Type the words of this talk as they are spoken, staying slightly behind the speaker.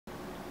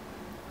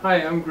Hi,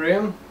 I'm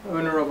Graham,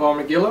 owner of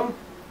Armagillo,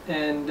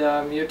 and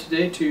I'm here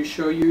today to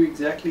show you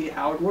exactly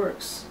how it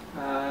works.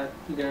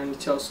 You can only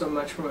tell so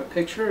much from a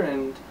picture,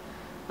 and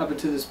up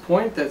until this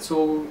point that's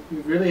all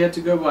you really had to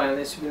go by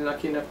unless you've been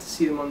lucky enough to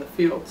see them on the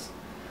fields.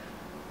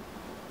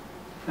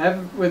 I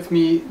have with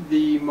me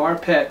the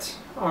Marpat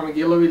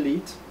Armagillo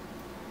Elite.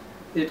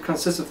 It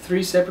consists of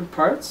 3 separate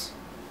parts: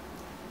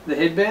 the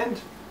headband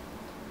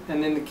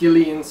and then the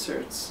ghillie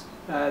inserts.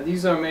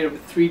 These are made of a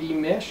 3D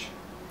mesh.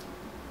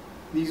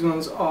 These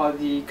ones are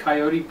the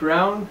coyote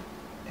brown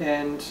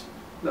and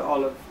the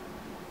olive.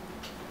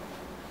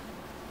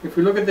 If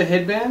we look at the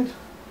headband,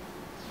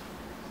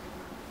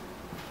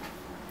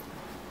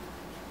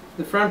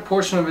 the front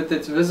portion of it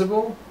that's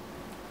visible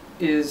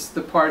is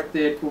the part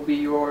that will be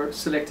your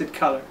selected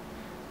color.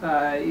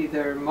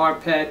 Either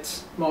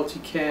Marpat,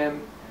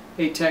 Multicam,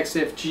 ATAX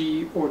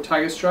FG or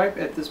Tiger Stripe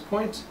at this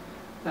point,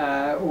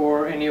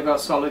 or any of our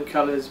solid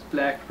colors,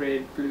 black,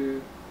 red,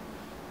 blue.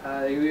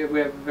 We have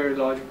a very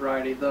large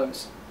variety of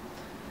those.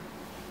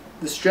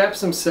 The straps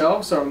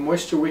themselves are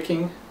moisture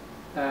wicking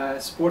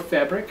sport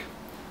fabric,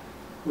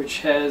 which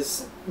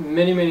has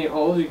many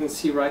holes. You can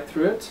see right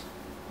through it.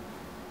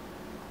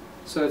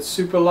 So it's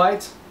super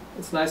light,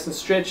 it's nice and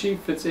stretchy,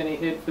 fits any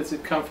head, fits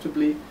it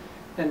comfortably,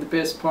 and the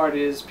best part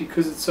is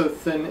because it's so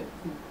thin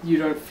you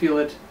don't feel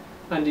it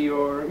under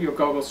your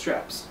goggle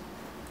straps.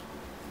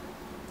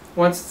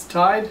 Once it's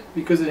tied,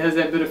 because it has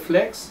that bit of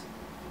flex,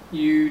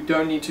 you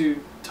don't need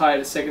to tie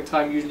it a second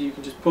time. Usually you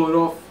can just pull it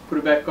off, put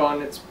it back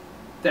on,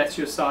 that's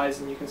your size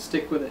and you can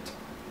stick with it.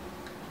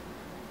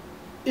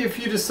 If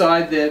you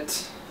decide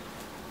that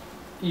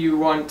you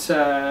want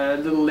a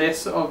little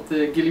less of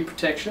the ghillie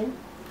protection,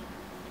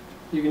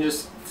 you can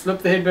just flip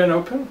the headband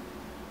open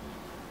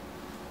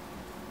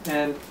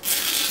and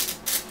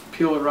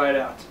peel it right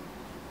out.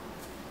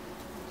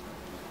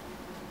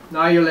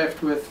 Now you're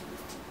left with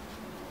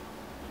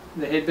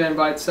the headband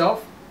by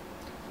itself,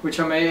 which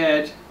I may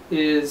add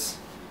is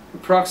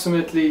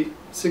approximately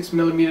 6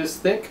 millimeters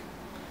thick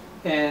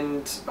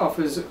and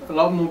offers a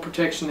lot more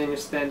protection than your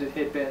standard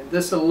headband.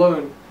 This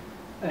alone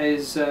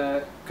is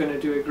going to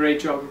do a great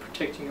job in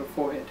protecting your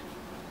forehead.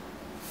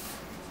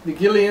 The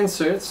ghillie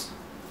inserts,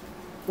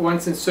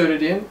 once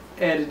inserted in,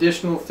 add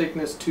additional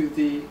thickness to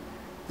the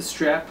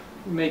strap,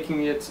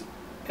 making it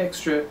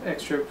extra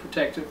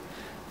protective.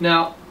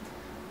 Now,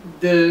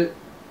 the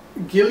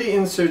ghillie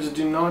inserts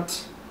do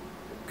not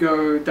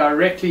go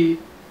directly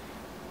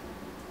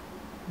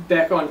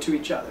back onto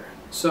each other.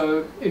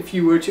 So if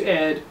you were to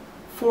add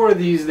 4 of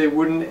these, they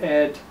wouldn't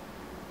add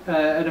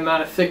an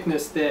amount of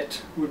thickness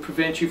that would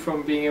prevent you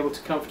from being able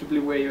to comfortably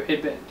wear your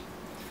headband.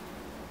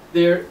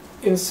 They're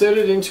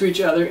inserted into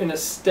each other in a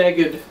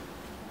staggered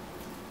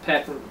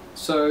pattern.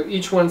 So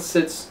each one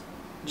sits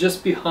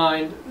just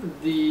behind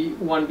the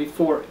one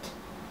before it,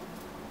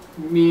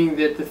 meaning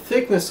that the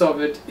thickness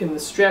of it in the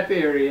strap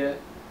area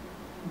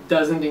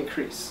doesn't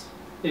increase.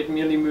 It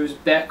merely moves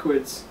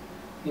backwards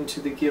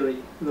into the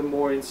ghillie the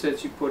more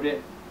inserts you put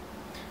in.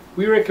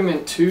 We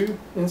recommend 2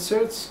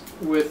 inserts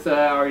with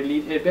our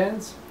Elite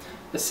headbands.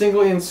 A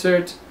single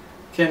insert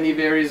can leave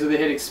areas of the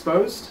head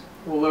exposed,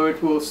 although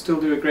it will still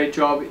do a great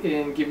job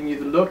in giving you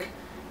the look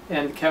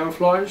and the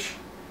camouflage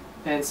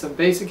and some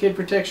basic head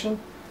protection.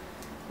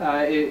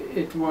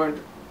 It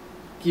won't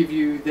give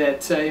you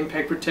that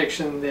impact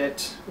protection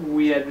that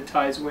we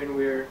advertise when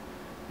we're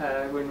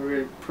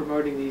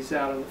promoting these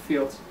out on the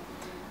field.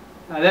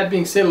 That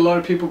being said, a lot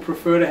of people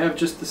prefer to have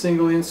just the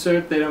single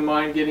insert. They don't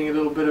mind getting a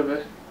little bit of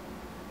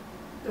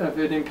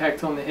an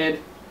impact on the head,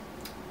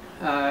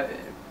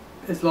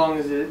 as long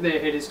as their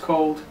head is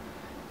cold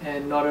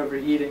and not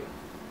overheating.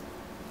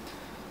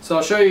 So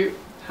I'll show you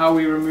how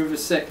we remove a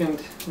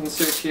second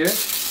insert here,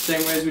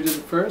 same way as we did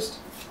the first.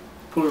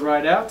 Pull it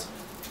right out.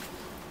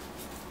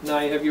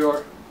 Now you have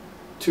your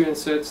 2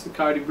 inserts, the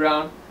coyote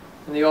brown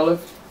and the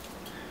olive.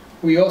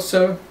 We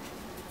also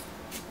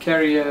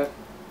carry a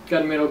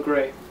gunmetal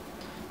gray.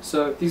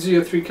 So these are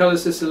your 3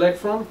 colors to select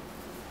from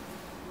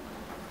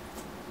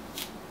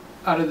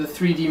out of the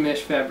 3D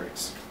mesh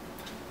fabrics.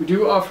 We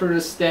do offer a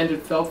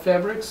standard felt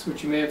fabrics,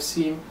 which you may have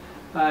seen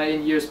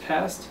in years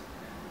past.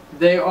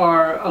 They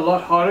are a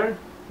lot hotter,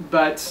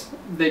 but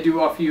they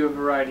do offer you a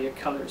variety of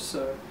colors,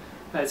 so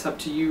it's up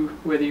to you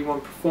whether you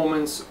want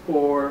performance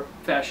or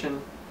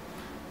fashion.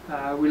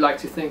 We like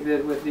to think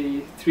that with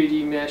the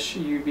 3D mesh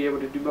you'd be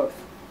able to do both.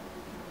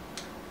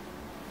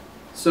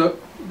 So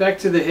back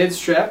to the head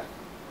strap.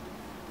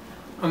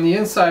 On the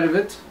inside of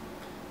it,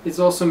 it's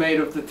also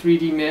made of the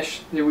 3D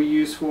mesh that we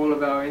use for all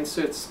of our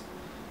inserts.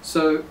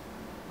 So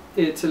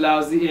it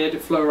allows the air to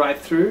flow right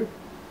through.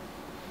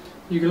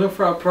 You can look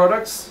for our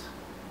products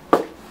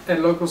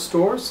at local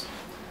stores.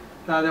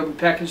 They'll be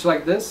packaged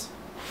like this.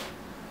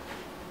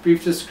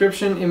 Brief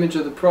description, image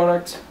of the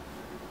product,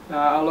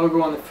 our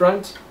logo on the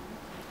front.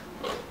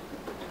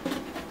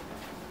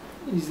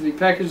 Easily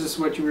packaged. This is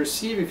what you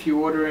receive if you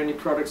order any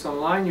products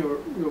online.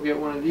 You'll get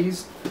one of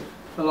these,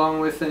 along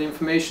with an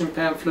information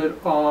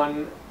pamphlet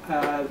on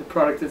the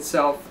product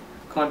itself,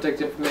 contact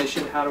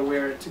information, how to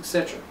wear it,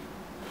 etc.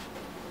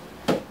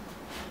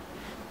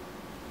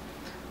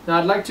 Now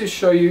I'd like to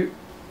show you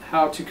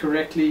how to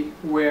correctly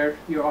wear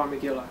your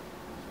Armagillo.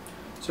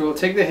 So we'll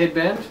take the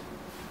headband.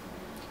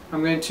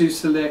 I'm going to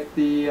select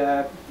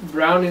the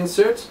brown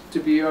insert to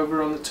be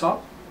over on the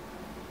top.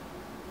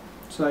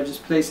 So I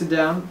just place it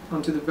down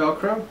onto the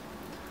Velcro,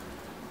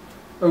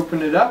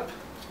 open it up,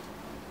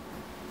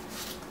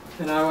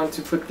 and I want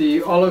to put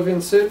the olive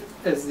insert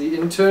as the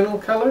internal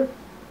color.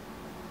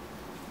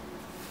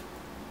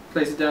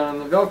 Place it down on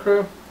the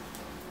Velcro,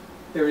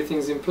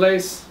 everything's in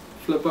place,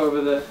 flip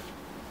over the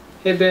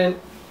headband,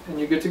 and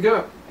you're good to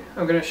go.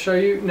 I'm going to show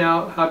you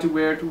now how to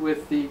wear it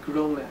with the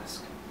grill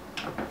mask.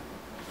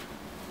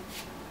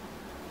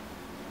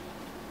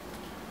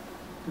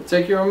 You'll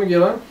take your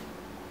Armagillo,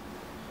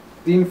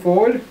 lean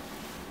forward,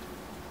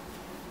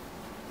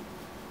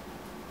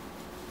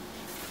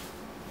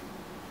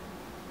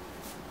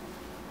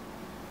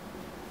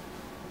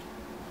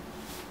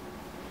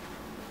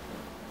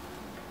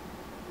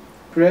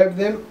 grab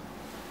them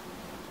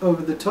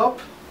over the top,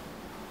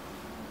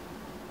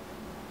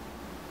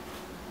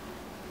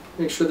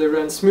 make sure they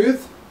run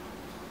smooth,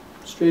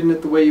 straighten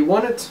it the way you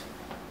want it,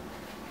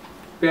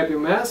 grab your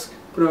mask,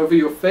 put it over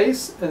your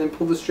face, and then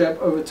pull the strap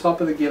over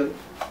top of the ghillie,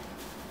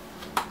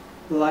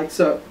 like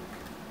so.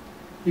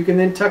 You can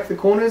then tuck the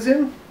corners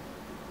in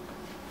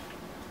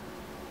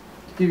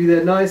to give you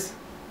that nice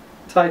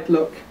tight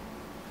look.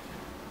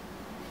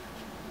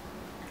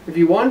 If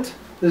you want,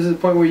 this is the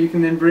point where you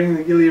can then bring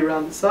the ghillie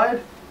around the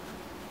side.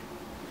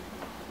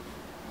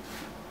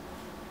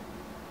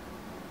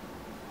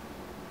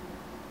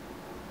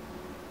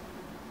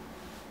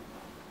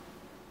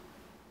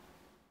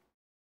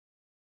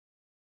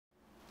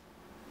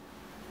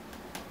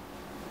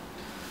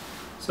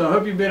 So I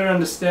hope you better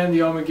understand the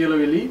Armagillo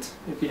Elite.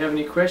 If you have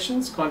any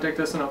questions, contact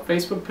us on our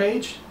Facebook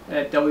page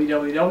at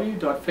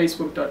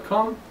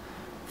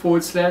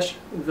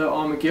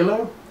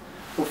www.facebook.com/thearmagillo,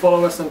 or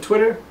follow us on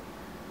Twitter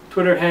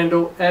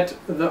handle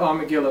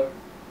 @thearmagillo.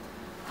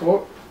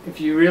 Or if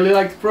you really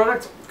like the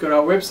product, go to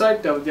our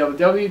website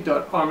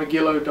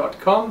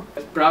www.armagillo.com,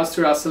 browse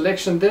through our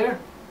selection there,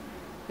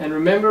 and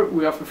remember,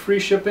 we offer free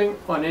shipping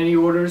on any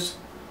orders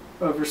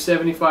over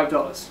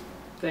 $75.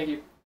 Thank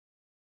you.